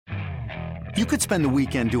You could spend the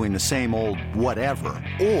weekend doing the same old whatever,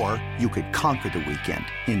 or you could conquer the weekend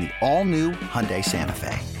in the all-new Hyundai Santa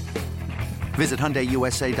Fe. Visit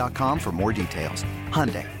HyundaiUSA.com for more details.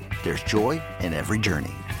 Hyundai, there's joy in every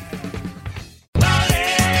journey.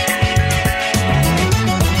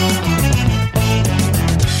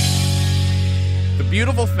 The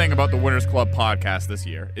beautiful thing about the Winners Club podcast this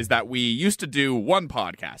year is that we used to do one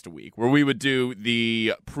podcast a week where we would do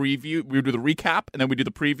the preview, we would do the recap, and then we'd do the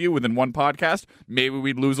preview within one podcast. Maybe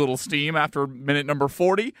we'd lose a little steam after minute number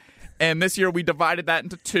 40. And this year we divided that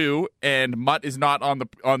into two, and Mutt is not on the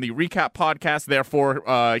recap podcast. Therefore,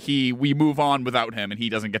 we move on without him, and he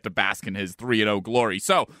doesn't get to bask in his 3-0 glory.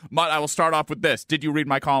 So, Mutt, I will start off with this. Did you read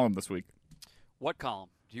my column this week? What column?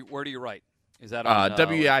 Where do you write? Is that on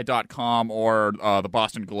WEI.com or the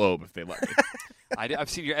Boston Globe, if they let me. I've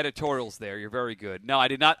seen your editorials there. You're very good. No, I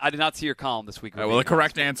did not see your column this week. Well, the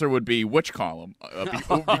correct answer would be which column,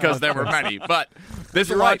 because there were many. But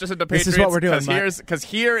this is not just into Patriots. This is what we're doing, because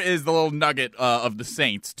here is the little nugget of the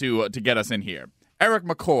Saints to get us in here. Eric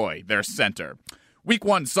McCoy, their center. Week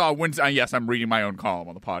 1 saw Winston. Yes, I'm reading my own column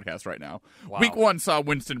on the podcast right now. Wow. Week 1 saw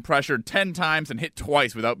Winston pressured 10 times and hit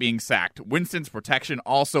twice without being sacked. Winston's protection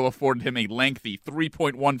also afforded him a lengthy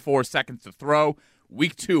 3.14 seconds to throw.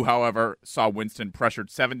 Week 2, however, saw Winston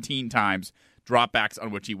pressured 17 times, dropbacks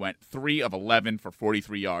on which he went 3 of 11 for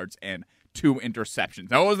 43 yards and 2 interceptions.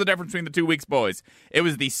 Now, what was the difference between the 2 weeks, boys? It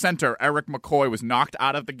was the center, Eric McCoy, was knocked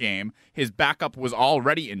out of the game. His backup was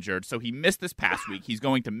already injured, so he missed this past week. He's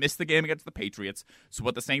going to miss the game against the Patriots. So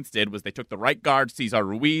what the Saints did was they took the right guard, Cesar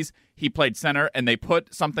Ruiz. He played center, and they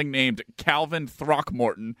put something named Calvin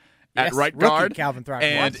Throckmorton at right guard, Calvin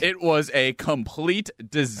Throckmorton. And it was a complete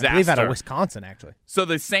disaster. I believe out of Wisconsin, actually. So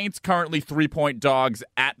the Saints currently 3-point dogs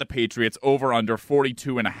at the Patriots, over under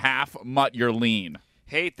 42.5. Mutt, you're lean.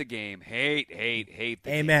 Hate the game. Hate the game.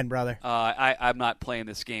 Amen, brother. I'm not playing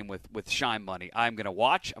this game with shine money. I'm going to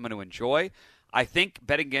watch. I'm going to enjoy. I think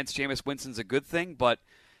betting against Jameis Winston's a good thing, but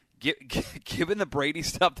given the Brady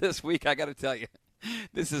stuff this week, I got to tell you,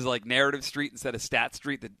 this is like narrative street instead of stat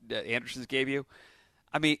street that Anderson's gave you.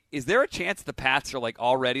 I mean, is there a chance the Pats are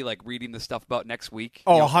already reading the stuff about next week?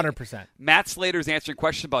 Oh, 100%. Matt Slater's answering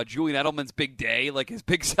questions about Julian Edelman's big day, his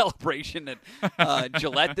big celebration at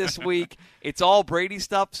Gillette this week. It's all Brady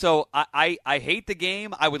stuff. So I hate the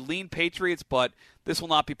game. I would lean Patriots, but this will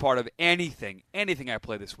not be part of anything I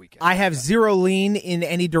play this weekend. I have zero lean in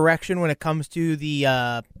any direction when it comes to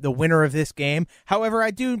the winner of this game. However,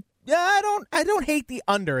 I don't hate the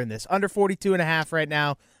under in this. Under 42.5 right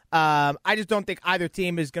now. I just don't think either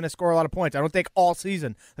team is going to score a lot of points. I don't think all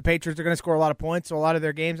season the Patriots are going to score a lot of points, so a lot of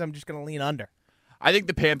their games I'm just going to lean under. I think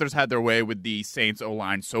the Panthers had their way with the Saints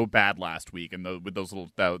O-line so bad last week, and with those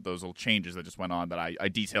little changes that just went on that I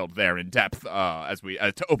detailed there in depth as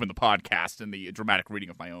to open the podcast and the dramatic reading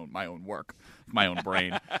of my own work, my own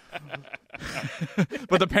brain.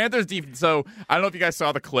 But the Panthers defense. So I don't know if you guys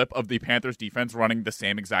saw the clip of the Panthers defense running the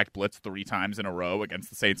same exact blitz 3 times in a row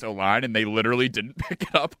against the Saints O-line, and they literally didn't pick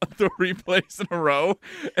it up 3 plays in a row.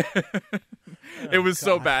 It was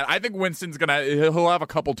so bad. I think Winston's he'll have a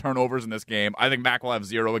couple turnovers in this game. I think Mac will have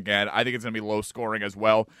 0 again. I think it's going to be low scoring as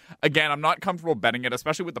well. Again, I'm not comfortable betting it,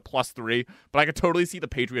 especially with the +3, but I could totally see the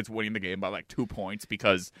Patriots winning the game by 2 points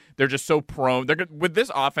because they're just so prone. With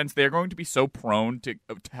this offense, they're going to be so prone to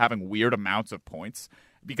having weird amounts of points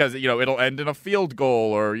because, it'll end in a field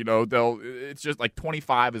goal or, it's just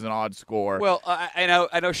 25 is an odd score. Well,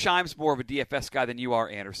 I know Shime's more of a DFS guy than you are,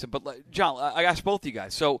 Anderson, but John, I asked both of you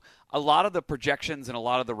guys. So a lot of the projections and a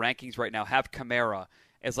lot of the rankings right now have Kamara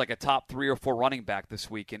as a top 3 or 4 running back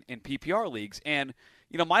this week in PPR leagues. And,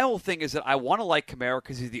 my whole thing is that I want to like Kamara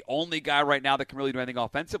because he's the only guy right now that can really do anything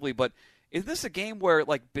offensively. But is this a game where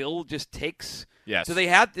Bill just takes? Yes. Do they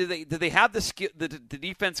have the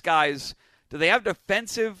defense guys? Do they have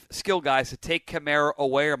defensive skill guys to take Kamara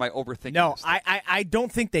away, or am I overthinking No, this? I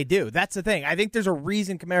don't think they do. That's the thing. I think there's a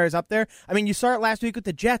reason Kamara's up there. I mean, you saw it last week with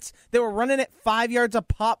the Jets. They were running it 5 yards a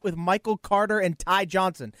pop with Michael Carter and Ty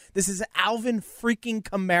Johnson. This is Alvin freaking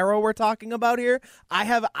Kamara we're talking about here. I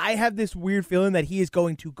have this weird feeling that he is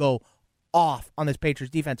going to go off on this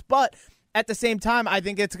Patriots defense. But at the same time, I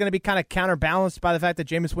think it's going to be kind of counterbalanced by the fact that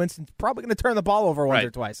Jameis Winston's probably going to turn the ball over once or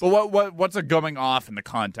twice. But what's a going off in the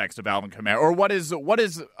context of Alvin Kamara, or what is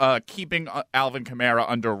keeping Alvin Kamara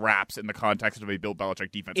under wraps in the context of a Bill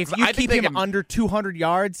Belichick defense? If you keep him under 200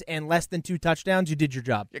 yards and less than 2 touchdowns, you did your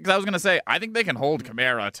job. Because I was going to say, I think they can hold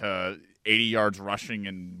Kamara to 80 yards rushing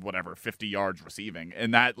and 50 yards receiving,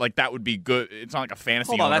 and that would be good. It's not like a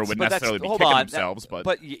fantasy owner would necessarily be kicking themselves,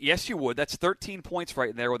 but yes, you would. That's 13 points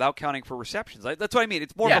right there without counting for receptions. That's what I mean.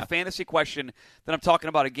 It's more of a fantasy question than I'm talking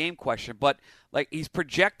about a game question. But like he's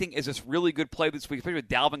projecting as this really good play this week, especially with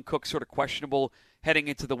Dalvin Cook sort of questionable heading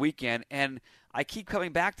into the weekend. And I keep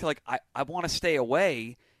coming back to I want to stay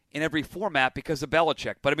away in every format because of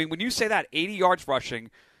Belichick. But I mean, when you say that 80 yards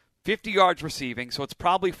rushing, 50 yards receiving, so it's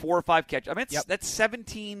probably 4 or 5 catches. I mean, that's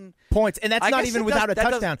 17 points, and that's not even without a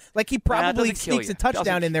touchdown. Like he probably sneaks a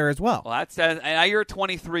touchdown in there as well. Well, and now you're at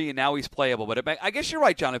 23, and now he's playable. But I guess you're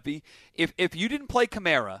right, John. If you didn't play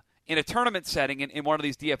Kamara in a tournament setting in one of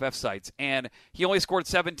these DFF sites, and he only scored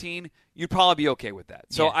 17, you'd probably be okay with that.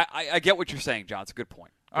 So I get what you're saying, John. It's a good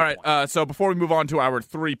point. All right, so before we move on to our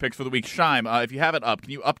 3 picks for the week, Shime, if you have it up,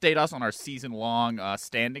 can you update us on our season-long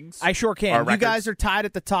standings? I sure can. You guys are tied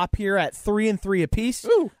at the top here at 3-3 apiece.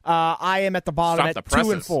 I am at the bottom at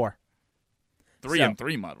 2-4.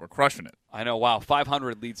 3-3, Mutt. We're crushing it. I know. Wow,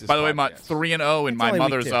 500 leads us. By the way, Mutt, 3-0 in my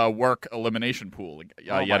mother's work elimination pool.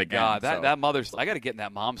 Oh yet my again. God, that mother's. I got to get in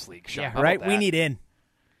that mom's league. Yeah, right. We need in.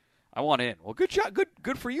 I want in. Well, good job.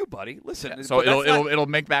 Good for you, buddy. Listen, so it'll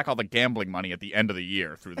make back all the gambling money at the end of the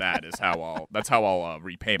year through that. That's how I'll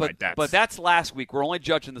repay my debts. But that's last week. We're only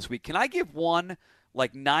judging this week. Can I give one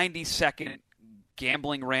 90-second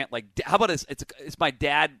gambling rant? Like, how about it's my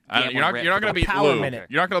dad gambling rant. You're not going to beat Lou.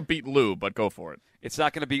 You're not going to beat Lou, but go for it. It's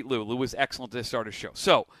not going to beat Lou. Lou was excellent to start his show.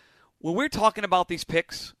 So when we're talking about these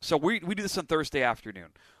picks, so we do this on Thursday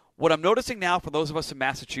afternoon. What I'm noticing now for those of us in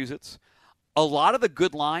Massachusetts, a lot of the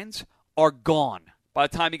good lines are gone by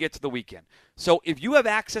the time you get to the weekend. So if you have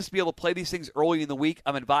access to be able to play these things early in the week,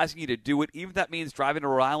 I'm advising you to do it, even if that means driving to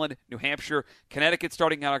Rhode Island, New Hampshire, Connecticut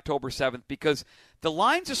starting on October 7th, because the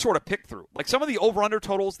lines are sort of picked through. Like some of the over-under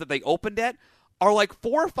totals that they opened at are like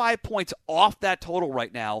 4 or 5 points off that total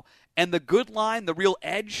right now, and the good line, the real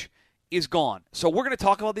edge, is gone. So we're going to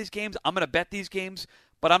talk about these games. I'm going to bet these games,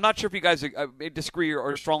 but I'm not sure if you guys disagree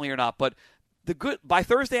or strongly or not. But by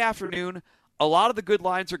Thursday afternoon, a lot of the good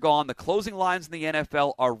lines are gone. The closing lines in the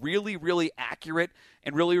NFL are really, really accurate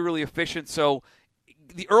and really, really efficient. So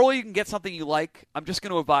the earlier you can get something you like, I'm just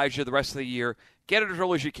going to advise you the rest of the year, get it as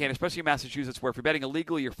early as you can, especially in Massachusetts, where if you're betting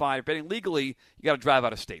illegally, you're fine. If you're betting legally, you got to drive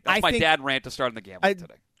out of state. That's my dad rant to start in the gambling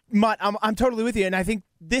today. Mutt, I'm totally with you, and I think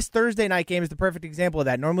this Thursday night game is the perfect example of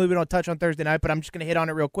that. Normally we don't touch on Thursday night, but I'm just going to hit on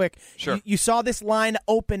it real quick. Sure. You saw this line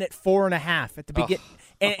open at 4.5 at the beginning,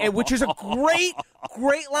 and which is a great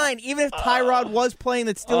line. Even if Tyrod was playing,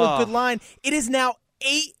 that's still a good line. It is now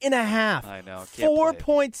 8.5. I know. 4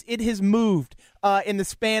 points it has moved in the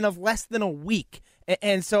span of less than a week.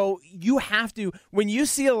 And so you have to, when you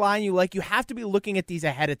see a line you like, you have to be looking at these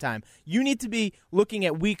ahead of time. You need to be looking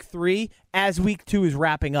at week 3 as week 2 is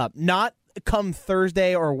wrapping up, not come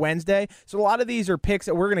Thursday or Wednesday. So a lot of these are picks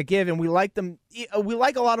that we're going to give, and we like them. We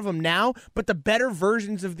like a lot of them now, but the better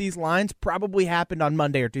versions of these lines probably happened on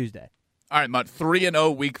Monday or Tuesday. All right, Mutt,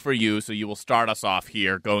 3-0 week for you, so you will start us off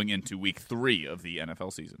here going into week 3 of the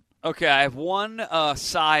NFL season. Okay, I have one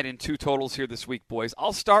side and 2 totals here this week, boys.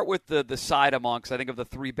 I'll start with the side amongst, I think of the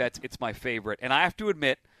 3 bets, it's my favorite. And I have to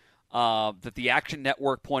admit that the Action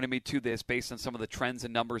Network pointed me to this based on some of the trends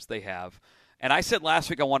and numbers they have. And I said last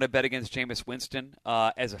week I wanted to bet against Jameis Winston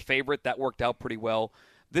as a favorite. That worked out pretty well.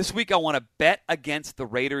 This week I want to bet against the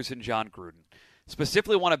Raiders and John Gruden.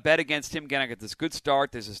 Specifically want to bet against him. Again, I got this good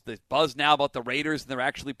start. There's this buzz now about the Raiders, and they're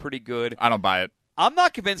actually pretty good. I don't buy it. I'm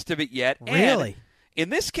not convinced of it yet. Really? And in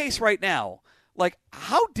this case right now, like,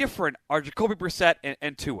 how different are Jacoby Brissett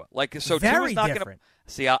and Tua? Like, so Very Tua's not different.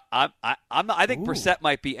 See, I'm not. I think Brissett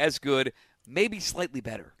might be as good, maybe slightly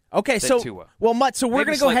better. Okay, than so Tua. well, Mutt. So we're Maybe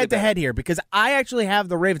going to go slightly head to head here because I actually have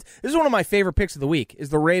the Ravens. This is one of my favorite picks of the week. Is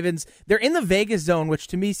the Ravens? They're in the Vegas zone, which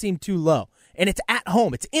to me seemed too low, and it's at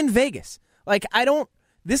home. It's in Vegas. Like I don't.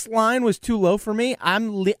 This line was too low for me.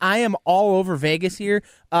 I am all over Vegas here.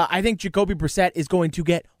 I think Jacoby Brissett is going to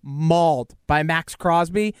get mauled by Max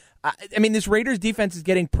Crosby. I mean, this Raiders defense is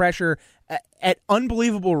getting pressure at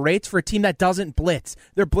unbelievable rates for a team that doesn't blitz.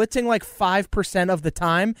 They're blitzing like 5% of the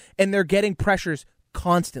time, and they're getting pressures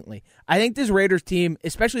constantly. I think this Raiders team,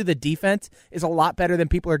 especially the defense, is a lot better than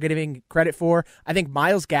people are giving credit for. I think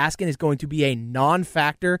Myles Gaskin is going to be a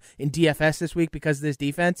non-factor in DFS this week because of this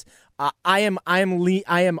defense. I am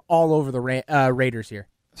all over the Raiders here.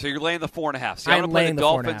 So you're laying the 4.5. See, I'm going to play the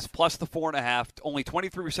Dolphins plus the 4.5. Only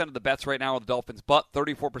 23% of the bets right now are the Dolphins, but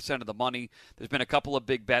 34% of the money. There's been a couple of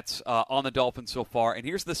big bets on the Dolphins so far. And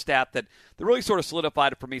here's the stat that really sort of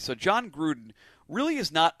solidified it for me. So John Gruden really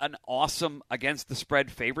is not an awesome against the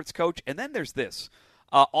spread favorites coach. And then there's this.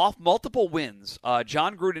 off multiple wins,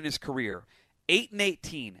 John Gruden in his career,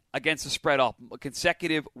 8-18 against the spread off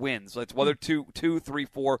consecutive wins. That's whether 2, 3,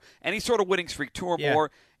 4, any sort of winning streak, 2 or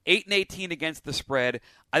more. 8-18 against the spread.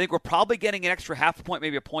 I think we're probably getting an extra half a point,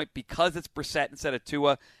 maybe a point, because it's Brissett instead of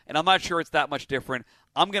Tua, and I'm not sure it's that much different.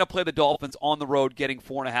 I'm going to play the Dolphins on the road, getting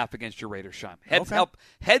 4.5 against your Raiders, Sean.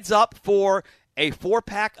 Heads up for a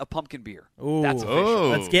 4-pack of pumpkin beer. Ooh. That's official.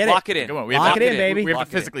 Let's get it. Lock it in. Come on, Lock it in, baby. We have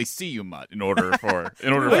to physically see you, Mutt, in order for you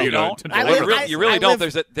to deliver. You really don't.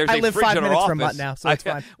 There's a I live fridge 5 in our minutes office. from Mutt now, so it's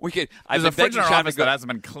fine. There's a fridge in our office that hasn't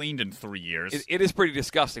been cleaned in 3 years. It is pretty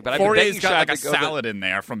disgusting. But Fourier's got like a salad in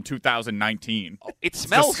there from 2019. It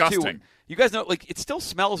smells disgusting. too. You guys know, like, it still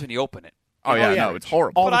smells when you open it. Oh, yeah, no, it's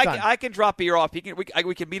horrible. But I can drop beer off. We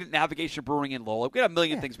can meet at Navigation Brewing in Lowell. We got a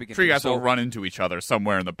million things we can do. Sure, you guys will run into each other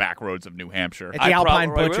somewhere in the back roads of New Hampshire. At the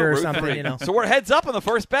Alpine Butcher or something, you know. So we're heads up on the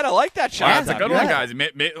first bet. I like that shot. That's a good one, guys.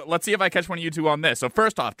 Let's see if I catch one of you two on this. So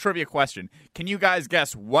first off, trivia question. Can you guys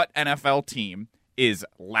guess what NFL team is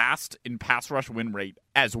last in pass rush win rate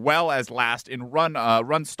as well as last in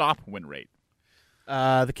run stop win rate?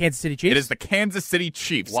 The Kansas City Chiefs? It is the Kansas City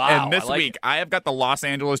Chiefs. Wow, and this week, I have got the Los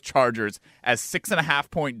Angeles Chargers as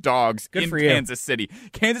 6.5-point dogs in Kansas City.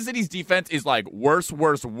 Kansas City's defense is like worse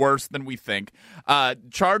than we think.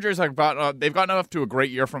 Chargers have they've gotten off to a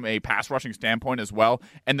great year from a pass rushing standpoint as well.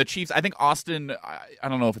 And the Chiefs, I think Austin, I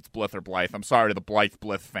don't know if it's Blythe or Blythe. I'm sorry to the Blythe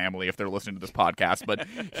family if they're listening to this podcast, but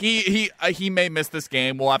he may miss this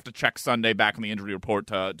game. We'll have to check Sunday back on the injury report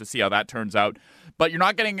to see how that turns out. But you're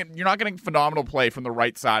not getting phenomenal play from the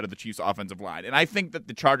right side of the Chiefs' offensive line. And I think that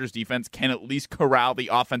the Chargers defense can at least corral the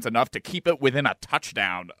offense enough to keep it within a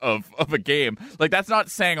touchdown of a game. Like, that's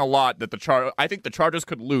not saying a lot that I think the Chargers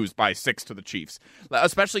could lose by 6 to the Chiefs.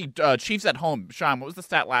 Especially Chiefs at home. Sean, what was the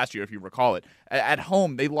stat last year, if you recall it? At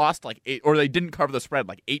home, they lost like 8, or they didn't cover the spread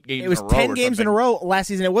like 8 games in a row. It was 10 games in a row last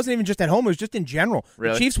season. It wasn't even just at home. It was just in general.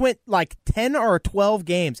 Really? The Chiefs went like 10 or 12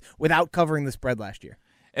 games without covering the spread last year.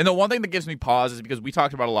 And the one thing that gives me pause is because we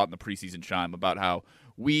talked about a lot in the preseason, Chime, about how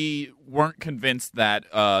we weren't convinced that,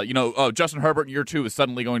 Justin Herbert in year 2 is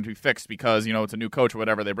suddenly going to be fixed because, it's a new coach or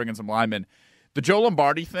whatever. They bring in some linemen. The Joe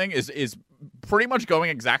Lombardi thing is pretty much going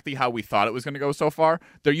exactly how we thought it was going to go so far.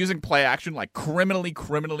 They're using play action like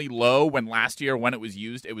criminally low when last year when it was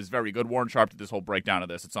used, it was very good. Warren Sharp did this whole breakdown of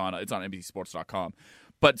this. It's on NBCSports.com.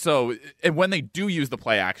 But and when they do use the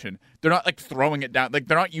play action, they're not like throwing it down. Like,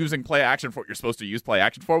 they're not using play action for what you're supposed to use play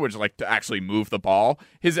action for, which is like to actually move the ball.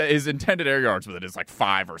 His intended air yards with it is like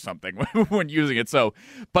 5 or something when using it. So,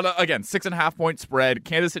 but again, 6.5-point spread.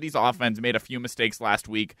 Kansas City's offense made a few mistakes last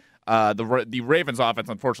week. The Ravens offense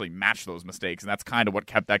unfortunately matched those mistakes, and that's kind of what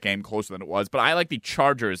kept that game closer than it was. But I like the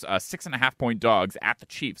Chargers, 6.5-point dogs at the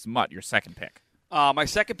Chiefs. Mutt, your second pick. My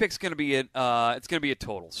second pick's going to be it's going to be a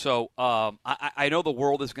total. So I know the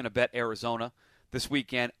world is going to bet Arizona this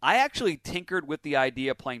weekend. I actually tinkered with the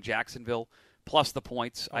idea of playing Jacksonville plus the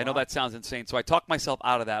points. I know that sounds insane, so I talked myself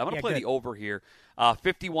out of that. I'm going to play the over here,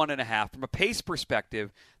 51.5. From a pace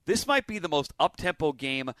perspective, this might be the most up-tempo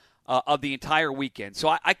game of the entire weekend.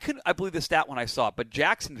 So I believe the stat when I saw it, but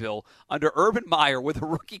Jacksonville, under Urban Meyer with a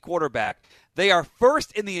rookie quarterback, they are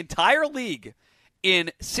first in the entire league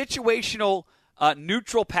in situational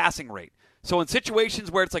neutral passing rate. So in situations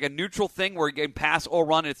where it's like a neutral thing where you can pass or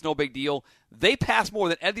run and it's no big deal, they pass more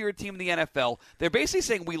than any other team in the NFL. They're basically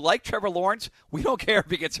saying, we like Trevor Lawrence. We don't care if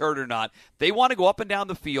he gets hurt or not. They want to go up and down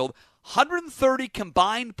the field. 130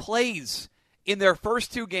 combined plays in their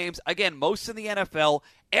first 2 games. Again, most in the NFL.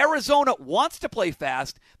 Arizona wants to play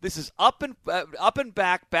fast. This is up and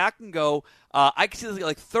back and go. I can see this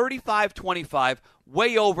like 35-25,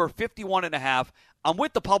 way over 51.5. I'm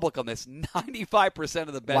with the public on this. 95%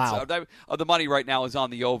 of the bets of the money right now is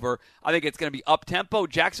on the over. I think it's going to be up-tempo.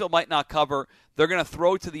 Jacksonville might not cover. They're going to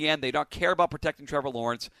throw to the end. They don't care about protecting Trevor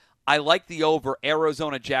Lawrence. I like the over.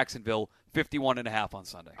 Arizona-Jacksonville, 51.5 on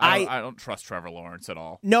Sunday. I don't trust Trevor Lawrence at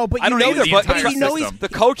all. No, but I don't either, but the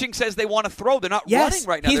coaching says they want to throw. They're not running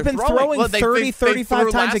right now. He's They're been throwing 30,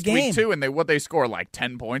 35 times a game. Too, and they score like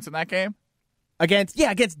 10 points in that game?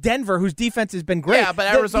 Against Denver, whose defense has been great. Yeah,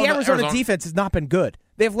 but the Arizona defense has not been good.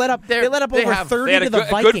 They've let up over 30 to the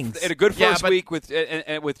Vikings. They had a good first week with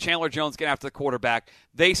Chandler Jones getting after the quarterback.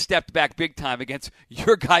 They stepped back big time against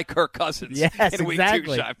your guy Kirk Cousins. Yes, in week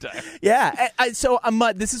exactly. 2 time. Yeah, so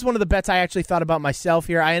this is one of the bets I actually thought about myself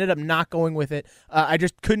here. I ended up not going with it. I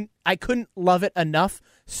couldn't love it enough,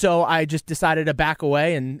 so I just decided to back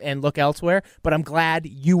away and look elsewhere. But I'm glad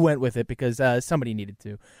you went with it because somebody needed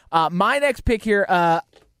to. My next pick here,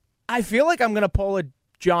 I feel like I'm going to pull a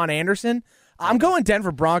John Anderson. I'm going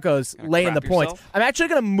Denver Broncos laying the crap points. yourself? I'm actually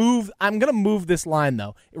going to move. I'm going to move this line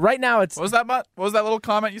though. Right now it's What was that, Mutt? What was that little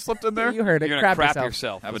comment you slipped in there? you heard it. You're going to Crap crap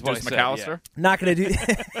yourself. yourself. Have a is what Deuce I said, McAllister? Not going to do.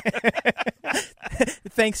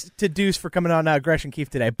 Thanks to Deuce for coming on Gresh and Keefe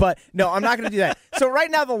today. But no, I'm not going to do that. So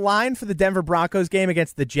right now the line for the Denver Broncos game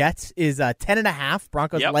against the Jets is 10.5.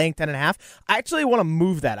 Broncos Yep. laying 10.5. I actually want to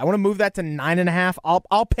move that. I want to move that to 9.5.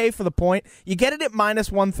 I'll pay for the point. You get it at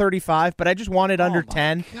minus 135, but I just want it under Oh, my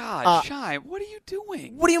 10. God, Shime, what are you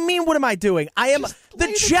doing? What do you mean? What am I doing? I am. Just The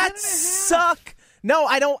lay the Jets 10.5. suck. No,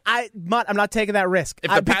 I don't. Mutt, I'm not taking that risk.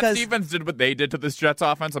 If the Pats because defense did what they did to this Jets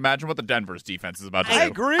offense, imagine what the Denver's defense is about to do. I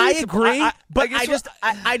agree. I agree, but guess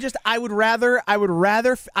I would rather.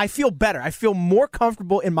 I feel better. I feel more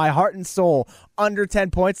comfortable in my heart and soul under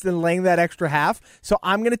 10 points than laying that extra half. So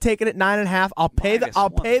I'm going to take it at 9.5. I'll pay the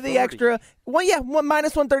 -130. extra. Well, yeah,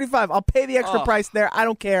 minus 135. I'll pay the extra price there. I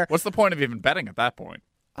don't care. What's the point of even betting at that point?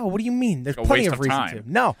 Oh, what do you mean? There's A plenty waste of of reason time. to.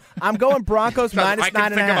 No, I'm going Broncos minus I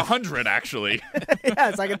can think of 9.5. 100 actually.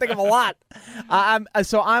 Yes, I can think of a lot. I'm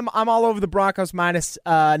all over the Broncos minus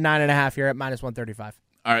 9.5 here at minus 135.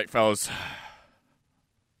 All right, fellas.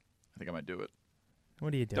 I think I might do it.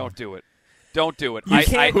 What are you doing? Don't do it. Don't do it. You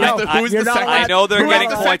can't- no, Who's you're the not second? allowed- I know they're who's getting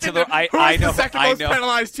the points. second- I who's know. the second I most know.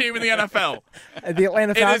 penalized team in the NFL? The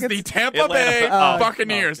Atlanta It Falcons. is the Tampa Atlanta Bay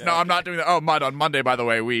Buccaneers. oh, No, I'm not doing that. Oh, Mud, on Monday, by the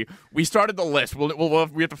way, we started the list. We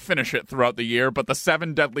have to finish it throughout the year, but the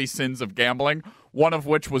 7 deadly sins of gambling, one of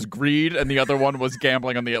which was greed, and the other one was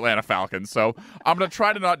gambling on the Atlanta Falcons. So I'm going to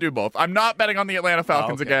try to not do both. I'm not betting on the Atlanta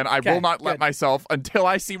Falcons okay. again. I Okay, will not let good. myself until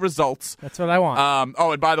I see results. That's what I want.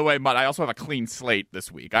 And by the way, Mutt, I also have a clean slate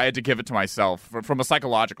this week. I had to give it to myself from a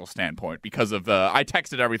psychological standpoint because of I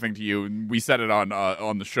texted everything to you, and we said it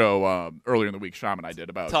on the show earlier in the week. Sham and I did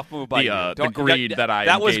about Tough move by you. the greed that I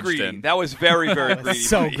That was engaged greedy. in. That was very, very greedy.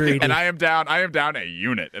 so greedy. And I am down a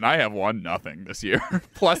unit, and I have won nothing this year.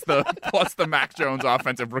 plus the Mac Jones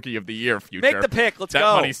Offensive Rookie of the Year future. Make the pick. Let's that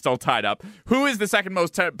go. money's still tied up. Who is the second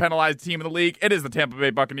most penalized team in the league? It is the Tampa Bay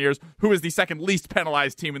Buccaneers. Who is the second least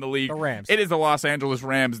penalized team in the league? The Rams. It is the Los Angeles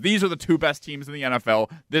Rams. These are the 2 best teams in the NFL.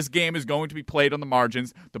 This game is going to be played on the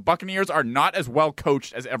margins. The Buccaneers are not as well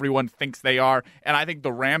coached as everyone thinks they are, and I think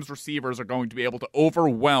the Rams receivers are going to be able to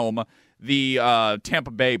overwhelm the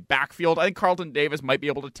Tampa Bay backfield. I think Carlton Davis might be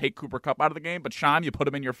able to take Cooper Kupp out of the game, but Sean, you put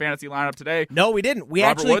him in your fantasy lineup today. No, we didn't. We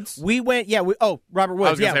Robert actually Woods? we went. Yeah. Robert Woods.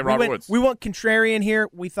 I was gonna say Robert Woods. We went contrarian here.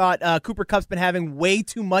 We thought Cooper Kupp's been having way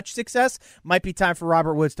too much success. Might be time for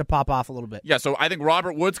Robert Woods to pop off a little bit. Yeah, so I think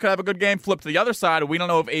Robert Woods could have a good game. Flip to the other side. We don't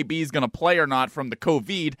know if AB is going to play or not from the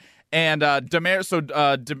COVID. And I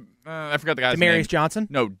forgot the guy's name. Demarius Johnson.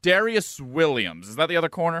 No, Darius Williams. Is that the other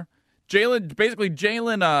corner?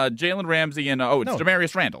 Jalen Ramsey and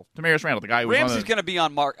Demarius Randall. Demarius Randall, the guy who was Ramsey's going to be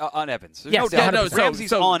on Evans. There's Yes, no doubt. 100%.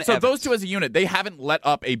 Ramsey's on so Evans. those two as a unit, they haven't let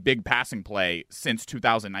up a big passing play since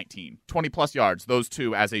 2019. 20-plus yards, those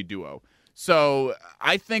two as a duo. So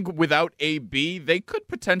I think without AB, they could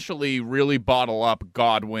potentially really bottle up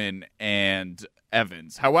Godwin and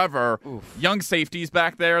Evans. However, young safeties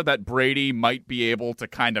back there that Brady might be able to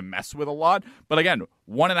kind of mess with a lot. But again,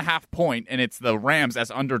 1.5 point, and it's the Rams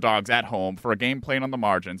as underdogs at home for a game playing on the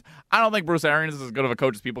margins. I don't think Bruce Arians is as good of a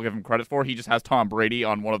coach as people give him credit for. He just has Tom Brady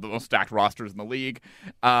on one of the most stacked rosters in the league.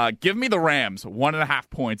 Give me the Rams 1.5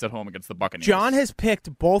 points at home against the Buccaneers. John has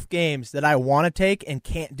picked both games that I want to take and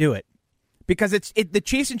can't do it because it's the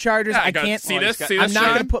Chiefs and Chargers. Yeah, I can't see this. I'm not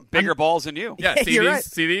going to put bigger balls than you. Yeah, see You're these. right.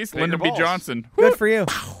 See these. Bigger Lyndon B. balls. Johnson. Good for you.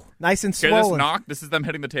 Nice and Hear this swollen. knock? This is them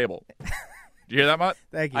hitting the table. Do you hear that, Mutt?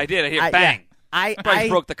 Thank you. I did. I hear bang. Yeah. I Probably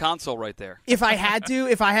broke the console right there. if I had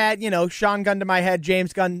Sean gun to my head,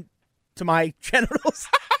 James gun to my genitals.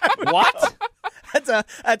 What? That's a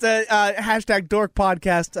hashtag dork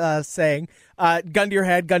podcast saying. Gun to your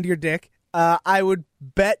head, gun to your dick. I would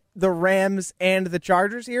bet the Rams and the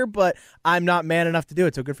Chargers here, but I'm not man enough to do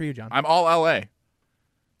it. So good for you, John. I'm all LA.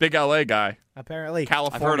 Big LA guy. Apparently, I've heard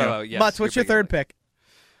California. of yes, Mutz, what's you're your third big on it.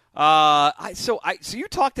 pick? So you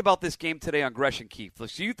talked about this game today on Gresh and Keefe.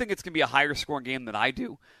 So you think it's going to be a higher scoring game than I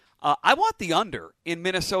do? I want the under in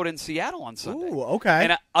Minnesota and Seattle on Sunday. Ooh, okay.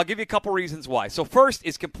 And I'll give you a couple reasons why. So first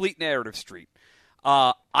is complete narrative street.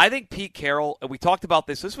 I think Pete Carroll, and we talked about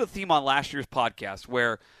this. This was a theme on last year's podcast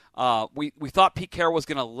where we thought Pete Carroll was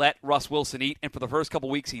going to let Russ Wilson eat, and for the first couple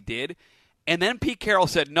weeks he did. And then Pete Carroll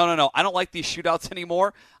said, no, I don't like these shootouts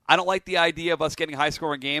anymore. I don't like the idea of us getting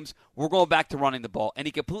high-scoring games. We're going back to running the ball. And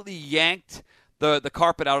he completely yanked the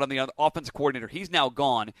carpet out on the offensive coordinator. He's now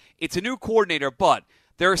gone. It's a new coordinator, but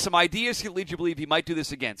there are some ideas that lead you to believe he might do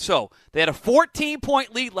this again. So they had a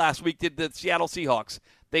 14-point lead last week, did the Seattle Seahawks.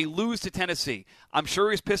 They lose to Tennessee. I'm sure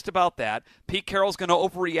he's pissed about that. Pete Carroll's going to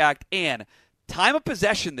overreact, and time of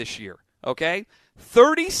possession this year, okay?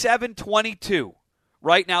 37-22.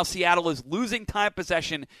 Right now, Seattle is losing time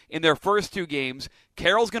possession in their first 2 games.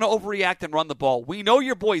 Carroll's going to overreact and run the ball. We know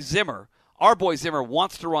your boy Zimmer, our boy Zimmer,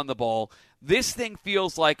 wants to run the ball. This thing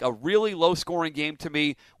feels like a really low-scoring game to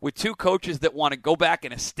me with 2 coaches that want to go back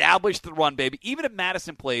and establish the run, baby. Even if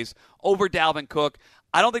Madison plays over Dalvin Cook,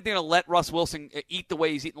 I don't think they're going to let Russ Wilson eat the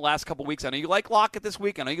way he's eaten the last couple weeks. I know you like Lockett this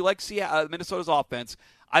week. I know you like Minnesota's offense.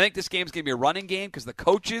 I think this game's going to be a running game because the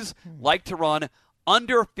coaches like to run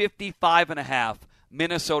under 55.5.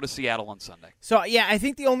 Minnesota-Seattle on Sunday. So, yeah, I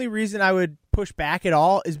think the only reason I would push back at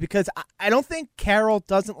all is because I don't think Carroll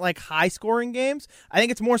doesn't like high-scoring games. I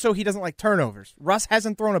think it's more so he doesn't like turnovers. Russ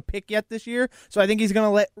hasn't thrown a pick yet this year, so I think he's going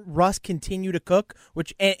to let Russ continue to cook,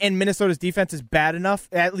 which and Minnesota's defense is bad enough,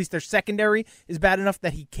 at least their secondary is bad enough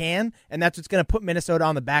that he can, and that's what's going to put Minnesota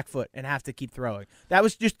on the back foot and have to keep throwing. That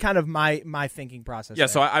was just kind of my thinking process. Yeah, there.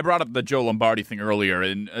 so I brought up the Joe Lombardi thing earlier,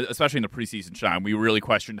 and especially in the preseason shine, we really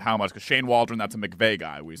questioned how much, because Shane Waldron, that's a McVay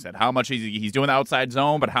guy. We said how much he's doing the outside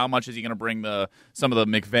zone, but how much is he going to bring some of the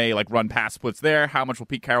McVay like run pass splits there? How much will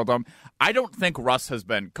Pete Carroll do? I don't think Russ has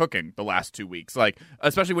been cooking the last 2 weeks, like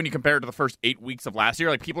especially when you compare it to the first 8 weeks of last year.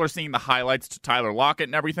 Like people are seeing the highlights to Tyler Lockett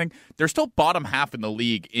and everything. They're still bottom half in the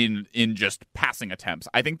league in just passing attempts.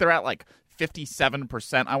 I think they're at like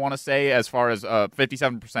 57%, I want to say, as far as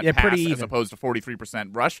 57% pass as opposed to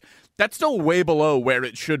 43% rush. That's still way below where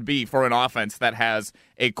it should be for an offense that has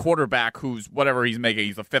a quarterback who's whatever he's making.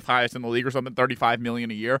 He's the 5th highest in the league or something, $35 million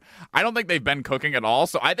a year. I don't think they've been cooking at all.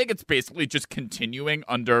 So I think it's basically just continuing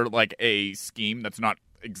under like a scheme that's not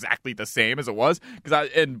exactly the same as it was,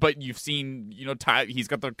 but you've seen, he's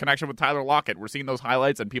got the connection with Tyler Lockett. We're seeing those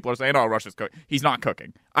highlights, and people are saying, "Oh, Russ is cooking." He's not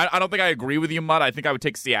cooking. I don't think I agree with you, Mudd. I think I would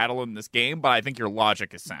take Seattle in this game, but I think your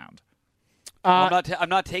logic is sound. I'm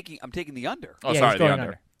taking the under. Oh, yeah, sorry, the under.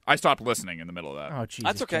 under. I stopped listening in the middle of that. Oh, Jesus,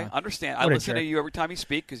 that's okay. John. Understand. What I a listen to jerk. you every time you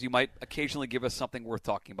speak because you might occasionally give us something worth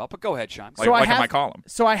talking about. But go ahead, Sean. Like in my column.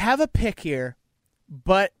 So I have a pick here,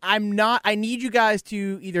 but I'm not. I need you guys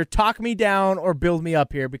to either talk me down or build me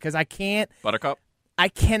up here because I can't. Buttercup? I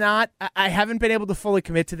cannot. I haven't been able to fully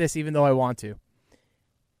commit to this, even though I want to.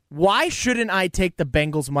 Why shouldn't I take the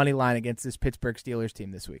Bengals money line against this Pittsburgh Steelers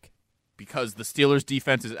team this week? Because the Steelers'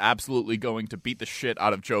 defense is absolutely going to beat the shit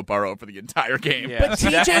out of Joe Burrow for the entire game. Yeah. But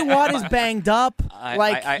T.J. Watt is banged up. I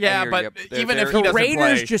yeah, hear but you. even if They're- he The doesn't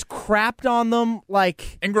Raiders play, just crapped on them.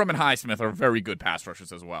 Like Ingram and Highsmith are very good pass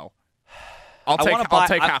rushers as well. I'll wanna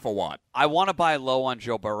take half a watt. I want to buy low on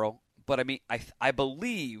Joe Burrow, but I mean, I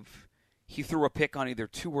believe he threw a pick on either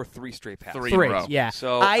 2 or 3 straight passes. Three in a row. Yeah.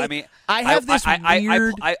 So I have this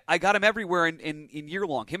weird. I got him everywhere in year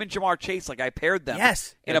long. Him and Jamar Chase, like I paired them.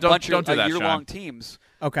 Yes. in Yeah, a bunch don't of do that, year long Sean. teams.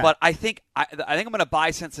 Okay. But I think I'm going to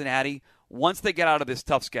buy Cincinnati once they get out of this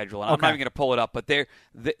tough schedule. And I'm not even going to pull it up, but they're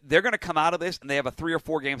going to come out of this and they have a 3 or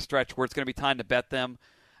 4 game stretch where it's going to be time to bet them.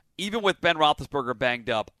 Even with Ben Roethlisberger banged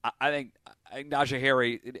up, I think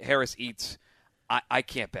Najee Harris eats. I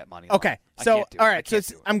can't bet money. Okay, so all right, so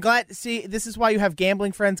I'm glad. See, this is why you have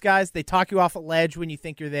gambling friends, guys. They talk you off a ledge when you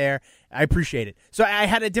think you're there. I appreciate it. So I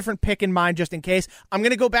had a different pick in mind just in case. I'm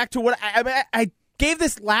going to go back to what I gave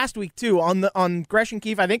this last week too on Gresh and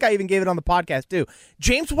Keefe. I think I even gave it on the podcast too.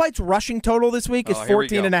 James White's rushing total this week is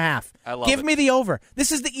 14.5. I love Give it. me the over.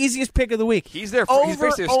 This is the easiest pick of the week. He's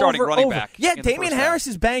basically a starting running back. Yeah, in the Damian first half. Harris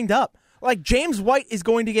is banged up. Like, James White is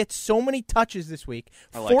going to get so many touches this week.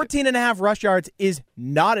 I like 14.5 rush yards is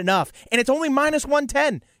not enough. And it's only minus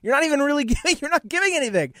 110. You're not even really giving, you're not giving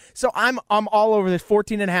anything. So I'm all over this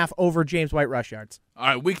 14.5 over James White rush yards. All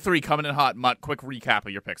right, week 3 coming in hot. Mutt, quick recap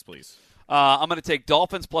of your picks, please. I'm going to take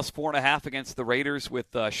Dolphins plus 4.5 against the Raiders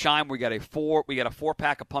with Scheim. We got a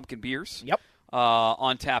 4-pack of pumpkin beers. Yep.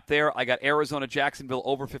 On tap there. I got Arizona, Jacksonville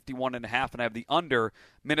over 51.5, and I have the under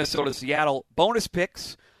Minnesota, Seattle. Bonus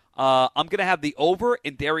picks. I'm going to have the over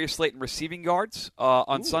in Darius Slayton receiving yards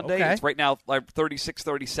on Sunday. Okay. It's right now like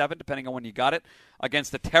 36-37, depending on when you got it,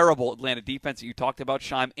 against the terrible Atlanta defense that you talked about,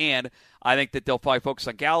 Scheim. And I think that they'll probably focus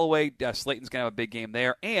on Galloway. Slayton's going to have a big game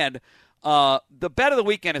there. And the bet of the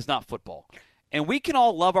weekend is not football. And we can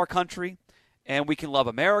all love our country, and we can love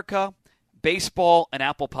America, baseball, and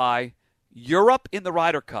apple pie. Europe in the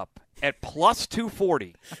Ryder Cup at plus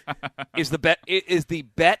 240 is the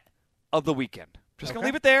bet of the weekend. Just going to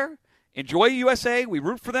leave it there. Enjoy USA. We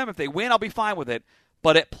root for them. If they win, I'll be fine with it.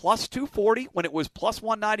 But at plus 240, when it was plus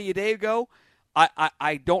 190 a day ago,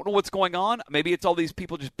 I don't know what's going on. Maybe it's all these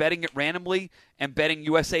people just betting it randomly and betting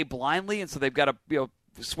USA blindly, and so they've got to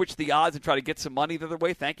switch the odds and try to get some money the other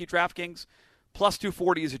way. Thank you, DraftKings. Plus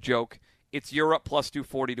 240 is a joke. It's Europe plus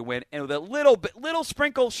 240 to win. And with a little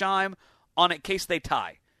sprinkle, Scheim, on it in case they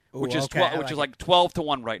tie. which Ooh, is okay, which is like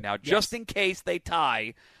 12-1 right now, just in case they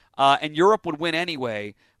tie. And Europe would win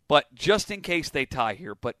anyway, but just in case they tie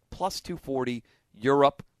here. But plus 240,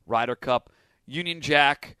 Europe, Ryder Cup, Union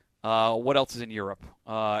Jack. What else is in Europe?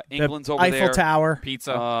 England's over Eiffel there. Tower.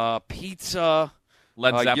 Pizza. Pizza.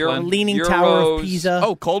 Led Zeppelin. Leaning Euros, Tower of Pisa.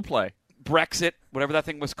 Oh, Coldplay. Brexit, whatever that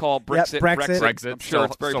thing was called. Yep, Brexit. Brexit. I'm sure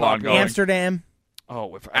it's very still popular. ongoing. Amsterdam.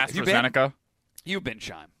 Oh, have you been? AstraZeneca. You've been,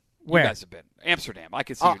 Shime. Where? You guys have been. Amsterdam. I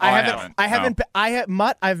can see Oh, you. I haven't. haven't. No. I have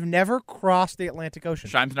Mutt. I've never crossed the Atlantic Ocean.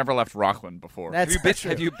 Shime's never left Rockland before. That's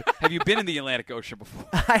Have you been in the Atlantic Ocean before?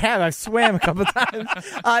 I have. I swam a couple times.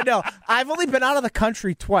 No, I've only been out of the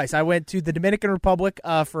country twice. I went to the Dominican Republic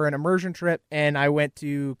for an immersion trip, and I went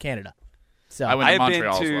to Canada. So I went to I've been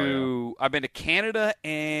Montreal as to I've been to Canada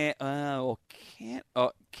and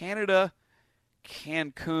Canada,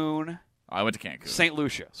 Cancun, I went to Cancun. St.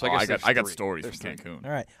 Lucia. So Oh, I guess I got there's stories three. from Cancun.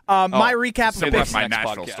 all right. My recap save of that picks. for my Next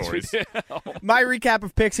Nashville podcast. stories. My recap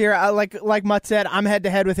of picks here. Like Mutt said, I'm head to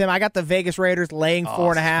head with him. I got the Vegas Raiders laying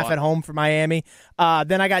 4.5 fun. at home for Miami.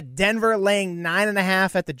 Then I got Denver laying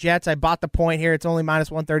 9.5 at the Jets. I bought the point here. It's only minus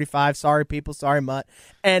 135. Sorry, people. Sorry, Mutt.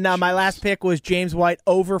 And my last pick was James White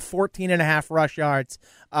over 14.5 rush yards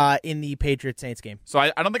in the Patriots-Saints game. So I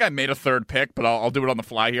don't think I made a third pick, but I'll do it on the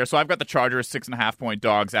fly here. So I've got the Chargers 6.5-point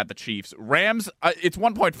dogs at the Chiefs. Rams, it's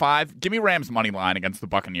 1.5. Give me Rams money line against the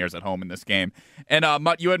Buccaneers at home in this game. And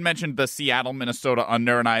Mutt, you had mentioned the Seattle-Minnesota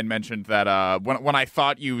under, and I had mentioned that when I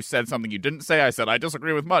thought you said something you didn't say, I said I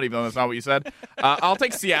disagree with Mutt, even though that's not what you said. I'll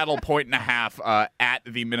take Seattle 1.5 at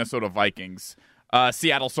the Minnesota Vikings.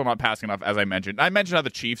 Seattle's still not passing enough, as I mentioned. I mentioned how the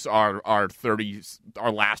Chiefs are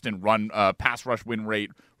last in run pass rush win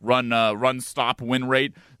rate, run stop win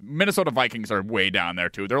rate. Minnesota Vikings are way down there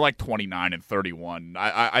too. They're like 29-31.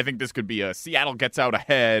 I think this could be a Seattle gets out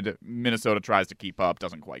ahead. Minnesota tries to keep up,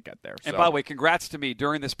 doesn't quite get there. And So. by the way, congrats to me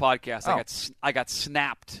during this podcast. Oh. I got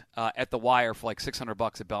snapped at the wire for like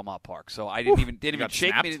 $600 at Belmont Park. So I didn't even got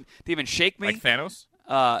shake snapped? me. Didn't even shake me. Like Thanos?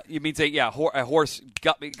 You mean say a horse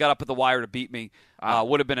got up at the wire to beat me.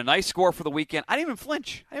 Would have been a nice score for the weekend. I didn't even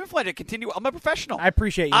flinch. I continue. I'm a professional. I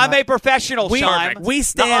appreciate you. I'm Mutt. a professional, Shime. We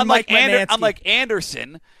stand unlike Mike Manansky. unlike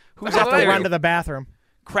Anderson, who's have up to there run to the bathroom.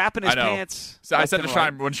 crapping his I know. pants. So I left said to and right.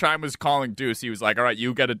 Shime when Shime was calling Deuce, he was like, "All right,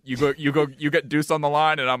 you get Deuce on the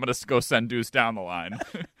line, and I'm gonna go send Deuce down the line."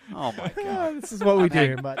 Oh my god! This is what we do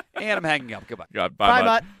here, Mutt. And I'm hanging up. Goodbye. God, Bye, Mutt.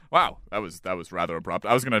 Mutt. Wow, that was rather abrupt.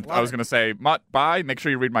 I was gonna say, Mutt, bye. Make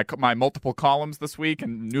sure you read my multiple columns this week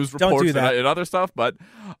and news Don't reports do that. and other stuff. But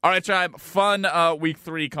all right, Shime, fun week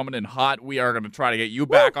 3 coming in hot. We are gonna try to get you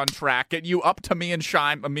back on track, get you up to me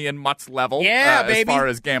and Mutt's level. Yeah, as baby. far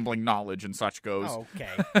as gambling knowledge and such goes. Okay.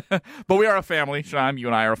 But we are a family, Shime. You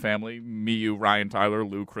and I are a family. Me, you, Ryan, Tyler,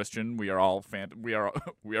 Lou, Christian. We are all we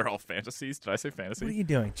are all fantasies. Did I say fantasy? What are you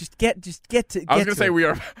doing? Just get to. I was going to say we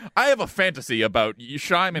are. I have a fantasy about you,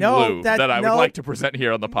 Shime and No, Lou that I would no. like to present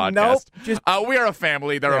here on the podcast. Nope, just- we are a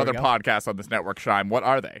family. There are There we other go. podcasts on this network. Shime, what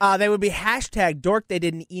are they? They would be hashtag dork. They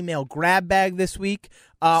did an email grab bag this week.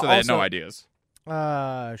 So they had also, no ideas.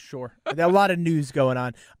 Sure. There are a lot of news going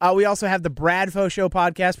on. We also have the Bradfo Show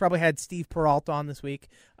podcast. Probably had Steve Peralta on this week.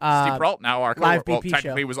 Steve Peralt, now our live coworker. Well, BP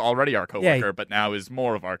technically show. was already our coworker, Yeah. but now is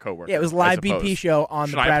more of our coworker. Yeah, it was I live suppose. BP show on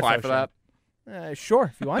Should the I Bradfo apply for Show. that?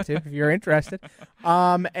 Sure, if you want to, if you're interested.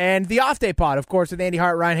 And the Off Day Pod, of course, with Andy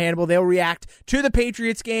Hart, Ryan Hannibal. They'll react to the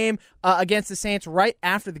Patriots game against the Saints right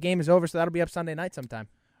after the game is over, so that'll be up Sunday night sometime.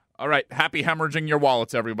 All right, happy hemorrhaging your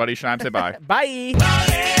wallets, everybody. Shime, say bye. Bye.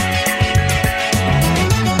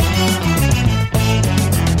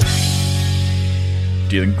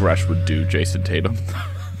 Do you think Gresh would do Jason Tatum?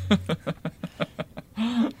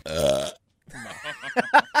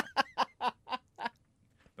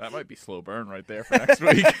 That might be slow burn right there for next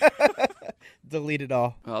week. Delete it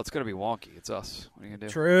all. Well, it's gonna be wonky. It's us. What are you gonna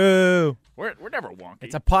do? True. We're never wonky.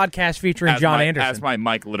 It's a podcast featuring John Anderson. As my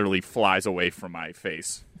mic literally flies away from my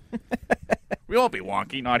face. We won't be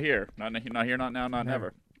wonky. Not here. Not here. Not now. Not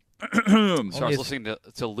never. So I was listening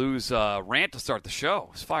to Lou's rant to start the show.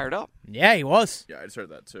 I was fired up. Yeah, he was Yeah, I just heard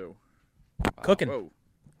that too. cooking, Whoa,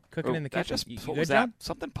 cooking in the That kitchen. just You what good, was that? John?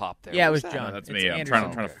 Something popped there. Yeah, What it was that? John. that's It's me. I'm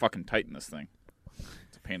Anderson. trying to fucking tighten this thing.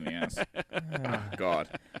 It's a pain in the ass. Oh, God.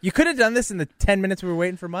 You could have done this in the 10 minutes we were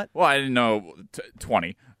waiting for Mutt. Well, I didn't know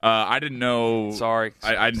 20. I didn't know. Sorry.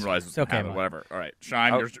 I didn't realize it was It's okay, habit, Mike. whatever. All right,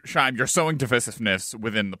 Shime, you're sowing divisiveness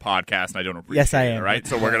within the podcast, and I don't appreciate Yes, I it. am. All right,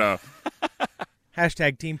 so we're gonna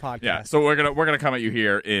Hashtag team podcast. yeah. So we're gonna come at you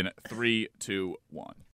here in 3, 2, 1.